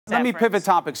Let me pivot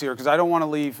topics here because I don't want to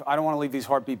leave these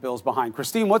heartbeat bills behind.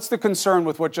 Christine, what's the concern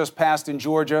with what just passed in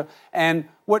Georgia and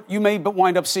what you may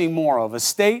wind up seeing more of? A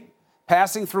state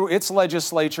passing through its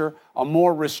legislature a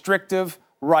more restrictive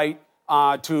right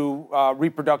to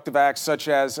reproductive rights such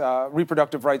as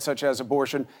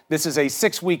abortion. This is a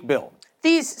 6-week bill.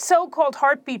 These so-called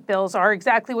heartbeat bills are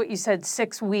exactly what you said,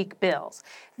 6-week bills.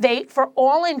 They, for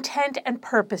all intent and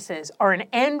purposes, are an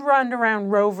end run around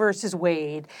Roe versus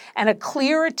Wade and a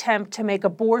clear attempt to make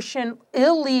abortion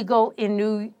illegal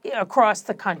across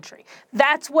the country.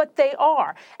 That's what they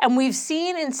are. And we've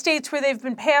seen in states where they've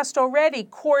been passed already,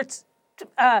 courts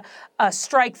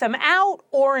strike them out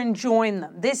or enjoin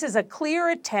them. This is a clear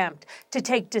attempt to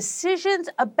take decisions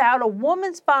about a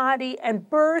woman's body and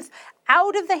birth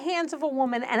out of the hands of a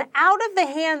woman and out of the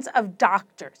hands of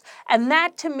doctors. And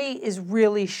that, to me, is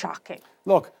really shocking.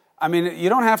 Look, I mean, you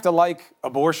don't have to like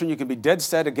abortion. You can be dead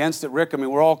set against it, Rick. I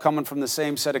mean, we're all coming from the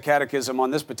same set of catechism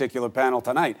on this particular panel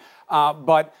tonight.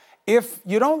 But if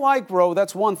you don't like Roe,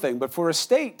 that's one thing. But for a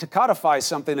state to codify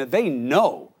something that they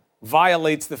know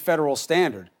violates the federal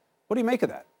standard, what do you make of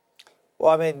that?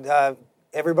 Well, I mean,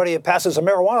 everybody that passes a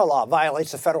marijuana law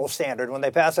violates the federal standard when they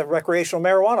pass a recreational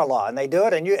marijuana law, and they do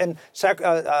it. And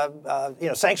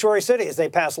sanctuary cities, they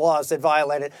pass laws that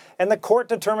violate it, and the court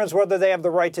determines whether they have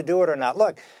the right to do it or not.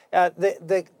 Look,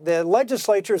 the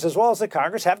legislatures as well as the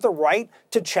Congress have the right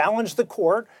to challenge the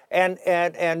court, and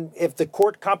if the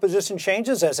court composition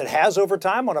changes, as it has over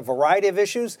time on a variety of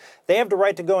issues, they have the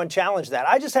right to go and challenge that.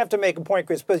 I just have to make a point,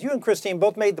 Chris, because you and Christine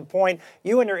both made the point,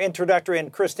 you and your introductory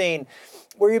and Christine,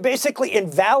 where you basically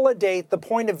invalidate the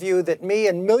point of view that me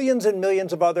and millions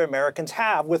of other Americans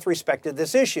have with respect to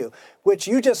this issue, which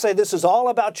you just say this is all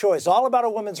about choice, all about a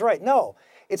woman's right. No,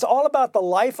 it's all about the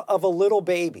life of a little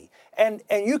baby. And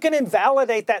you can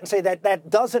invalidate that and say that that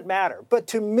doesn't matter. But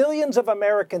to millions of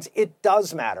Americans, it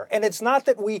does matter. And it's not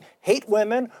that we hate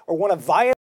women or want to violate